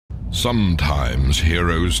Sometimes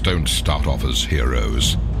heroes don't start off as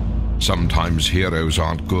heroes. Sometimes heroes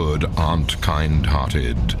aren't good, aren't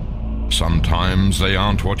kind-hearted. Sometimes they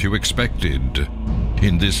aren't what you expected.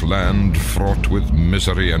 In this land fraught with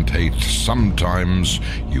misery and hate, sometimes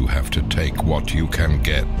you have to take what you can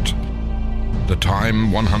get. The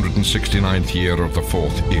time, 169th year of the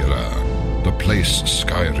Fourth Era. The place,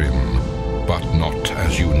 Skyrim. But not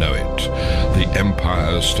as you know it. The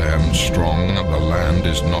Empire stands strong, the land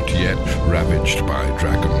is not yet ravaged by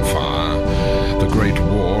Dragonfire. The Great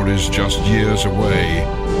War is just years away.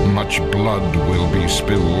 Much blood will be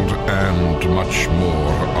spilled, and much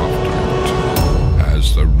more after it.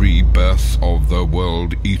 As the rebirth of the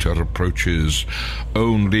World Eater approaches,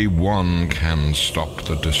 only one can stop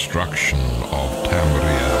the destruction of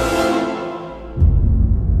Tamriel.